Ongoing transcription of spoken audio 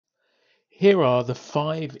Here are the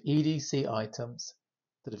 5 EDC items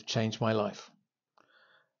that have changed my life.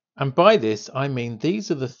 And by this, I mean these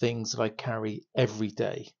are the things that I carry every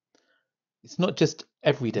day. It's not just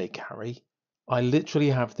everyday carry. I literally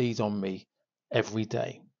have these on me every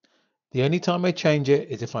day. The only time I change it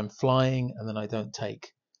is if I'm flying and then I don't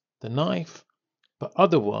take the knife. But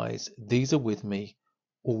otherwise, these are with me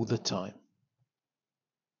all the time.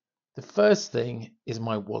 The first thing is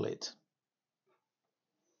my wallet.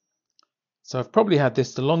 So I've probably had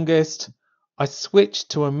this the longest. I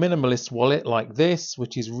switched to a minimalist wallet like this,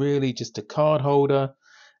 which is really just a card holder.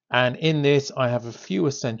 And in this, I have a few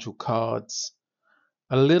essential cards,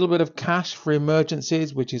 a little bit of cash for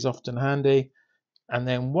emergencies, which is often handy. And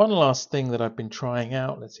then one last thing that I've been trying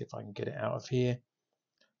out. Let's see if I can get it out of here.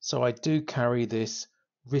 So I do carry this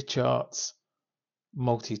Rich Arts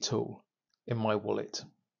multi-tool in my wallet.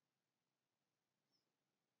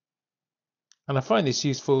 And I find this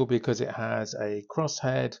useful because it has a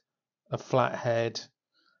crosshead, a flat head,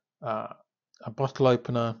 a bottle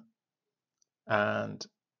opener, and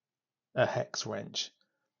a hex wrench.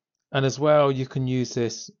 And as well, you can use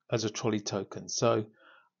this as a trolley token. So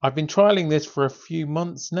I've been trialing this for a few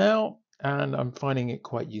months now, and I'm finding it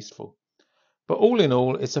quite useful. But all in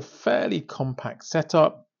all, it's a fairly compact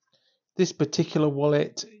setup. This particular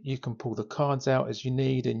wallet, you can pull the cards out as you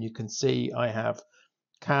need, and you can see I have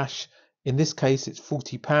cash. In this case, it's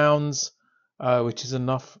 £40, which is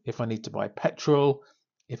enough if I need to buy petrol,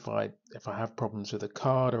 if I have problems with a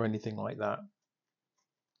card or anything like that.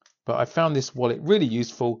 But I found this wallet really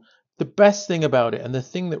useful. The best thing about it, and the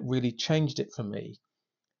thing that really changed it for me,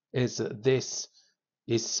 is that this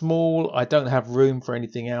is small. I don't have room for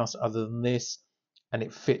anything else other than this, and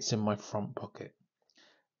it fits in my front pocket.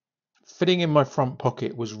 Fitting in my front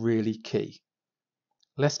pocket was really key.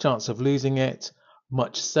 Less chance of losing it,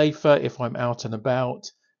 much safer if I'm out and about.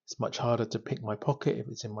 It's much harder to pick my pocket if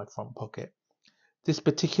it's in my front pocket. This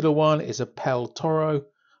particular one is a Pel Toro.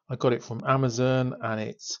 I got it from Amazon and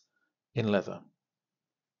it's in leather.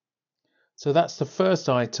 So that's the first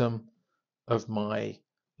item of my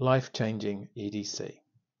life-changing EDC.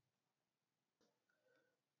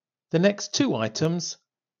 The next 2 items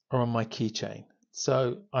are on my keychain.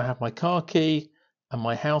 So I have my car key and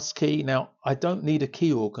my house key. Now, I don't need a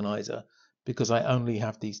key organizer because I only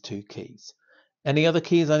have these 2 keys. Any other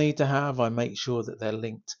keys I need to have, I make sure that they're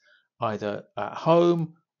linked either at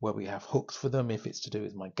home, where we have hooks for them if it's to do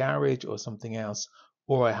with my garage or something else,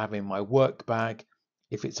 or I have in my work bag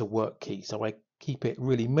if it's a work key. So I keep it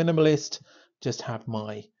really minimalist, just have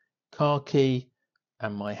my car key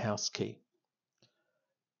and my house key.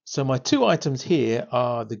 So my 2 items here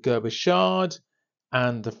are the Gerber shard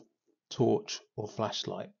and the torch or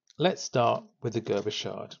flashlight. Let's start with the Gerber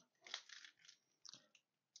shard.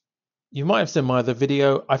 You might have seen my other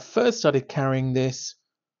video. I first started carrying this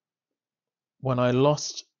when I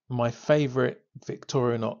lost my favorite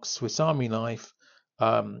Victorinox Swiss Army knife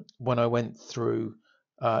when I went through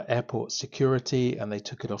airport security and they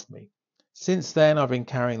took it off me. Since then, I've been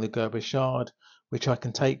carrying the Gerber shard, which I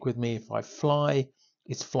can take with me if I fly.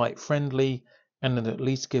 It's flight friendly and it at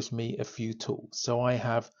least gives me a few tools. So I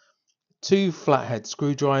have 2 flathead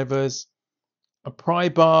screwdrivers, a pry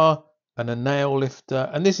bar, and a nail lifter,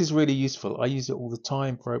 and this is really useful. I use it all the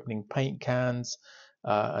time for opening paint cans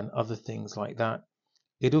and other things like that.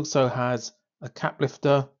 It also has a cap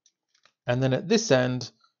lifter, and then at this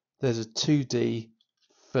end there's a 2D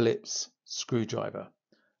Phillips screwdriver,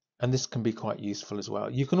 and this can be quite useful as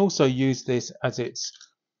well. You can also use this as it's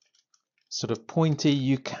sort of pointy.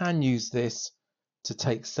 You can use this to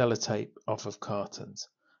take sellotape off of cartons,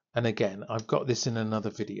 and again, I've got this in another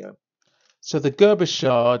video. So the Gerber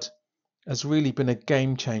shard has really been a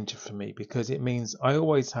game changer for me because it means I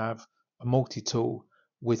always have a multi-tool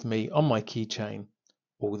with me on my keychain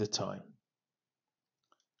all the time.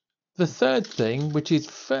 The third thing, which is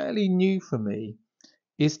fairly new for me,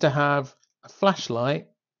 is to have a flashlight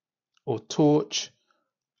or torch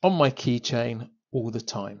on my keychain all the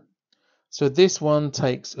time. So this one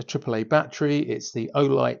takes a AAA battery. It's the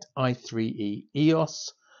Olight i3E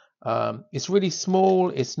EOS. It's really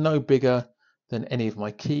small. It's no bigger than any of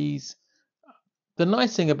my keys. The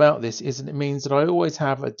nice thing about this is that it means that I always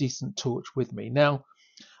have a decent torch with me. Now,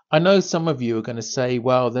 I know some of you are going to say,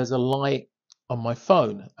 well, there's a light on my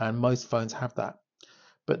phone, and most phones have that.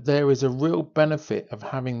 But there is a real benefit of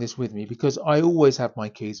having this with me because I always have my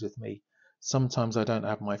keys with me. Sometimes I don't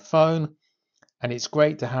have my phone, and it's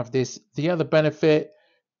great to have this. The other benefit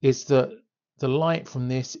is that the light from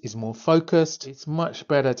this is more focused. It's much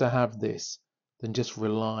better to have this than just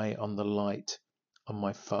rely on the light on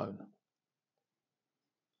my phone.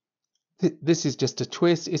 This is just a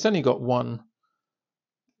twist. It's only got one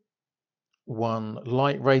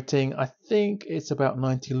light rating. I think it's about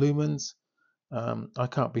 90 lumens. I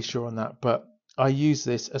can't be sure on that, but I use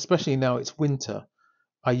this, especially now it's winter.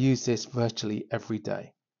 I use this virtually every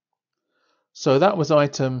day. So that was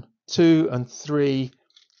item 2 and 3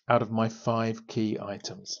 out of my 5 key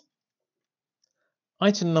items.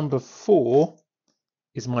 Item number 4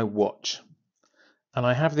 is my watch, and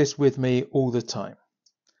I have this with me all the time.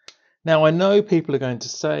 Now I know people are going to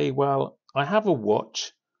say, well, I have a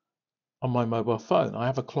watch on my mobile phone. I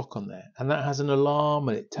have a clock on there, and that has an alarm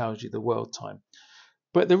and it tells you the world time.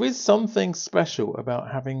 But there is something special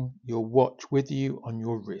about having your watch with you on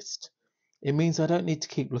your wrist. It means I don't need to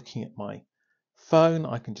keep looking at my phone.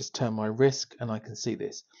 I can just turn my wrist and I can see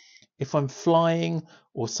this. If I'm flying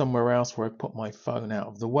or somewhere else where I put my phone out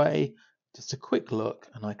of the way, just a quick look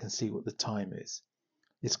and I can see what the time is.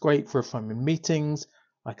 It's great for if I'm in meetings.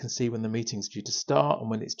 I can see when the meeting's due to start and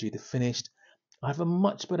when it's due to finish. I have a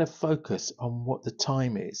much better focus on what the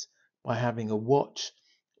time is by having a watch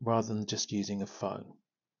rather than just using a phone.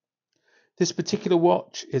 This particular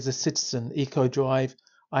watch is a Citizen Eco Drive.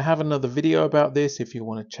 I have another video about this if you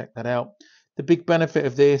want to check that out. The big benefit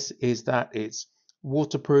of this is that it's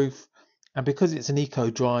waterproof, and because it's an Eco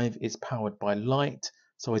Drive, it's powered by light,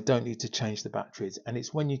 so I don't need to change the batteries, and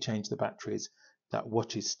it's when you change the batteries that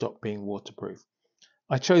watches stop being waterproof.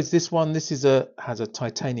 I chose this one. This is has a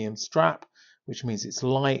titanium strap, which means it's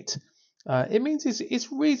light. It means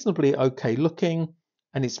it's reasonably okay looking,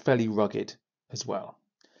 and it's fairly rugged as well.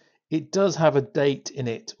 It does have a date in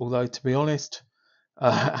it, although to be honest,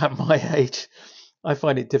 at my age, I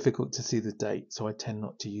find it difficult to see the date, so I tend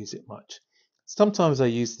not to use it much. Sometimes I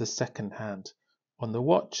use the second hand on the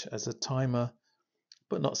watch as a timer,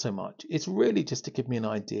 but not so much. It's really just to give me an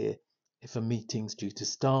idea if a meeting's due to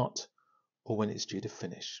start or when it's due to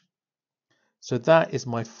finish. So that is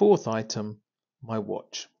my 4th item, my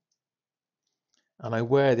watch. And I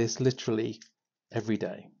wear this literally every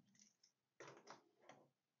day.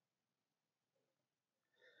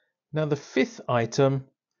 Now the 5th item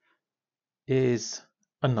is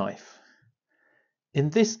a knife. In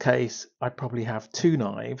this case, I probably have 2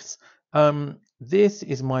 knives. This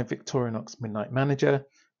is my Victorinox Midnight Manager,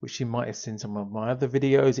 which you might have seen some of my other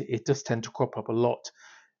videos. It does tend to crop up a lot.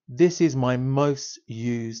 This is my most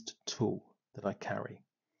used tool that I carry.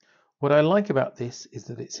 What I like about this is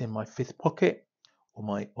that it's in my 5th pocket or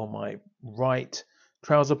my right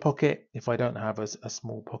trouser pocket if I don't have a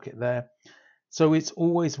small pocket there. So it's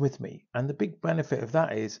always with me, and the big benefit of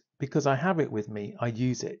that is because I have it with me, I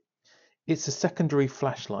use it. It's a secondary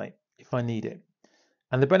flashlight if I need it.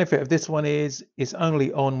 And the benefit of this one is it's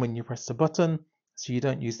only on when you press the button, so you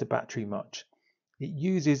don't use the battery much. It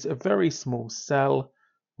uses a very small cell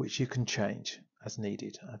which you can change as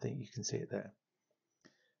needed. I think you can see it there.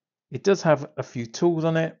 It does have a few tools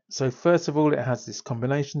on it. So first of all, it has this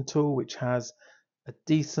combination tool which has a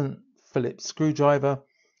decent Phillips screwdriver.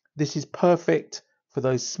 This is perfect for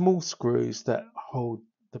those small screws that hold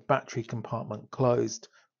the battery compartment closed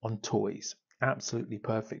on toys. Absolutely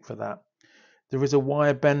perfect for that. There is a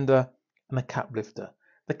wire bender and a cap lifter.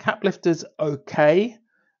 The cap lifter's okay.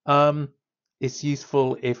 It's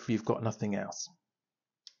useful if you've got nothing else.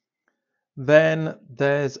 Then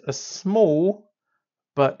there's a small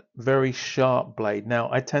but very sharp blade. Now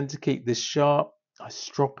I tend to keep this sharp. I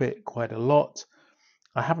strop it quite a lot.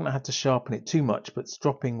 I haven't had to sharpen it too much, but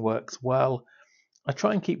stropping works well. I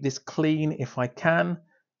try and keep this clean if I can,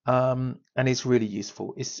 and it's really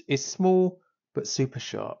useful. It's small but super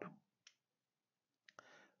sharp.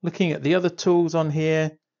 Looking at the other tools on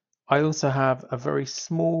here, I also have a very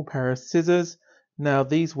small pair of scissors. Now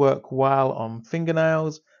these work well on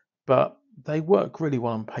fingernails, but they work really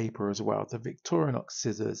well on paper as well. The Victorinox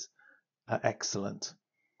scissors are excellent,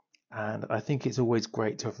 and I think it's always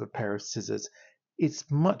great to have a pair of scissors. It's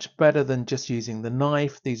much better than just using the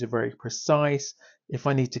knife. These are very precise. If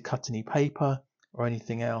I need to cut any paper or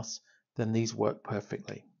anything else, then these work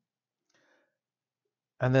perfectly.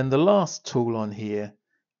 And then the last tool on here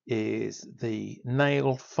is the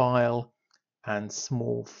nail file and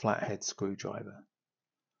small flathead screwdriver.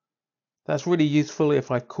 That's really useful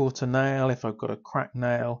if I caught a nail, if I've got a cracked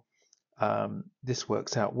nail. This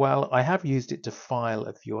works out well. I have used it to file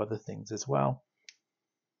a few other things as well.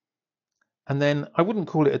 And then I wouldn't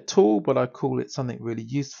call it a tool, but I call it something really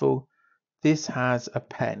useful. This has a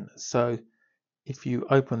pen. So if you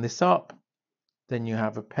open this up, then you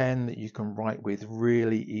have a pen that you can write with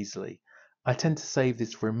really easily. I tend to save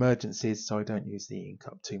this for emergencies, so I don't use the ink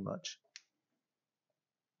up too much.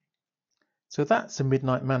 So that's a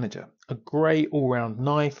Midnight Manager, a great all-round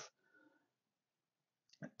knife.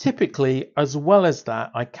 Typically, as well as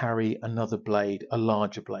that, I carry another blade, a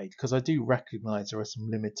larger blade, because I do recognize there are some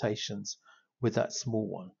limitations with that small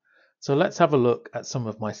one. So let's have a look at some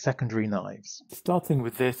of my secondary knives. Starting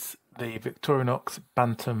with this, the Victorinox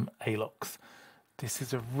Bantam Alox. This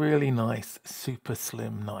is a really nice, super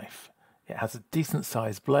slim knife. It has a decent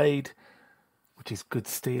sized blade, which is good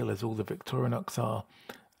steel as all the Victorinox are.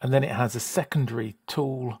 And then it has a secondary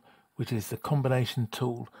tool, which is the combination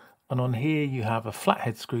tool. And on here you have a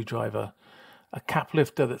flathead screwdriver, a cap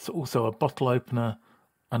lifter that's also a bottle opener,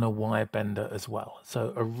 and a wire bender as well.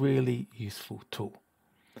 So a really useful tool.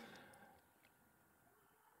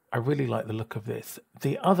 I really like the look of this.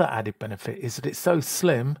 The other added benefit is that it's so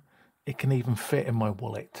slim, it can even fit in my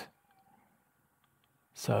wallet.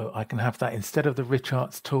 So I can have that instead of the Rich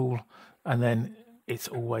Arts tool, and then it's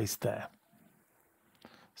always there.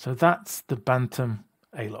 So that's the Bantam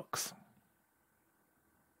Alox.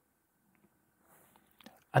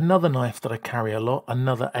 Another knife that I carry a lot,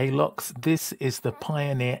 another Alox. This is the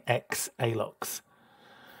Pioneer X Alox.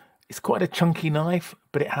 It's quite a chunky knife,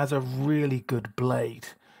 but it has a really good blade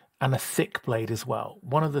and a thick blade as well.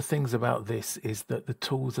 One of the things about this is that the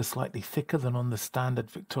tools are slightly thicker than on the standard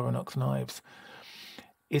Victorinox knives.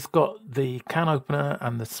 It's got the can opener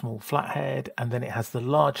and the small flathead, and then it has the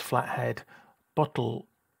large flathead, bottle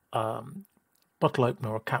opener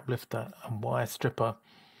or cap lifter and wire stripper.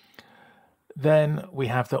 Then we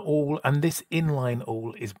have the awl, and this inline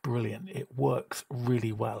awl is brilliant. It works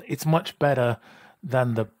really well. It's much better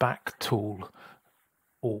than the back tool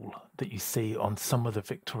awl that you see on some of the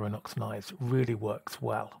Victorinox knives. Really works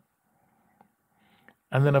well.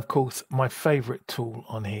 And then of course my favorite tool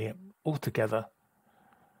on here altogether,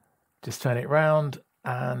 just turn it round,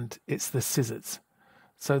 and it's the scissors.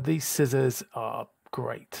 So these scissors are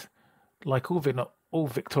great. Like all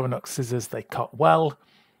Victorinox scissors, they cut well,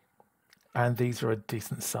 and these are a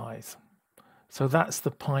decent size. So that's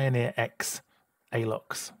the Pioneer X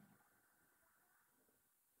Alox.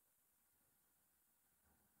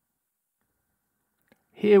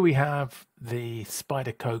 Here we have the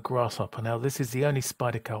Spyderco Grasshopper. Now this is the only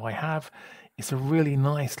Spyderco I have. It's a really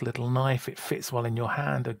nice little knife. It fits well in your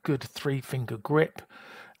hand, a good 3-finger grip.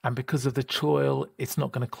 And because of the choil, it's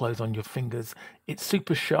not going to close on your fingers. It's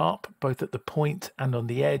super sharp, both at the point and on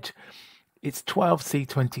the edge. It's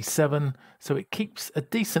 12C27, so it keeps a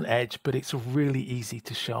decent edge, but it's really easy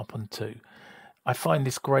to sharpen too. I find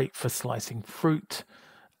this great for slicing fruit,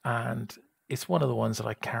 and it's one of the ones that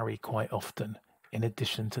I carry quite often in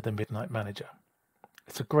addition to the Midnight Manager.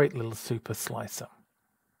 It's a great little super slicer.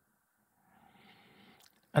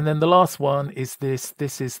 And then the last one is this.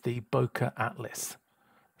 This is the Boca Atlas.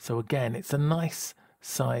 So again, it's a nice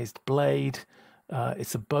sized blade.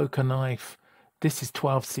 It's a Boca knife. This is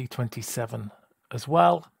 12C27 as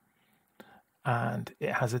well, and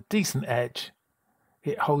it has a decent edge.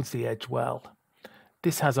 It holds the edge well.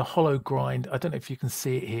 This has a hollow grind. I don't know if you can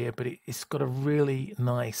see it here, but it's got a really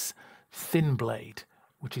nice thin blade,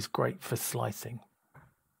 which is great for slicing.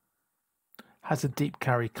 Has a deep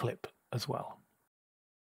carry clip as well.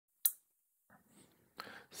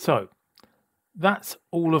 So that's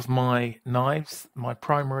all of my knives, my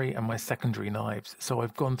primary and my secondary knives. So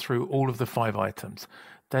I've gone through all of the 5 items.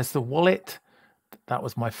 There's the wallet. That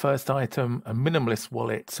was my first item, a minimalist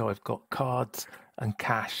wallet. So I've got cards and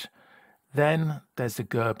cash. Then there's the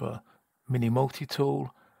Gerber mini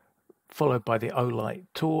multi-tool, followed by the Olight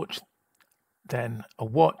torch, then a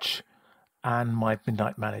watch, and my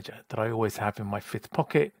Midnight Manager that I always have in my 5th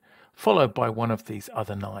pocket, followed by one of these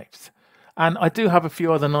other knives. And I do have a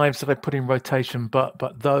few other knives that I put in rotation, but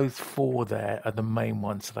those 4 there are the main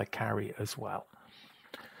ones that I carry as well.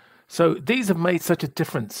 So these have made such a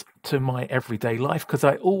difference to my everyday life because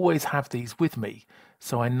I always have these with me,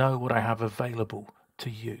 so I know what I have available to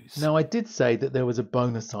use. Now, I did say that there was a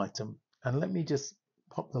bonus item, and let me just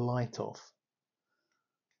pop the light off.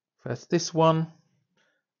 First this one,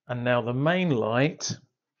 and now the main light.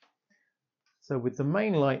 So with the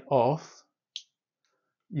main light off,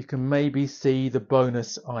 you can maybe see the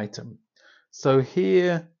bonus item. So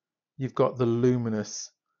here you've got the luminous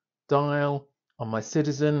dial on my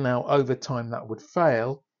Citizen. Now over time that would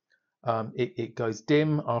fail. It goes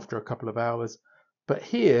dim after a couple of hours. But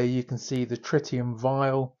here you can see the tritium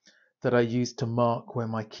vial that I use to mark where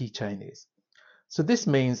my keychain is. So this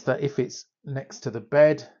means that if it's next to the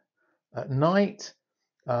bed at night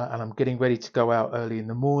and I'm getting ready to go out early in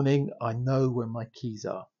the morning, I know where my keys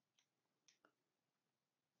are.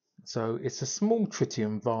 So it's a small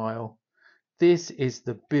tritium vial. This is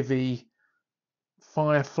the Bivy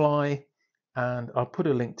Firefly, and I'll put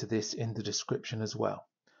a link to this in the description as well.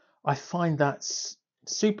 I find that's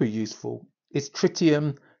super useful is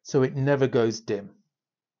tritium, so it never goes dim.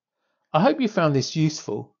 I hope you found this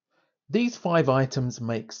useful. These 5 items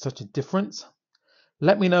make such a difference.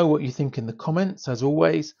 Let me know what you think in the comments, as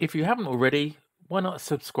always. If you haven't already, why not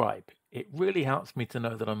subscribe? It really helps me to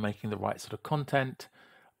know that I'm making the right sort of content.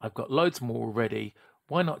 I've got loads more already.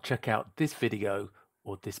 Why not check out this video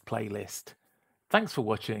or this playlist? Thanks for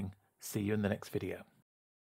watching. See you in the next video.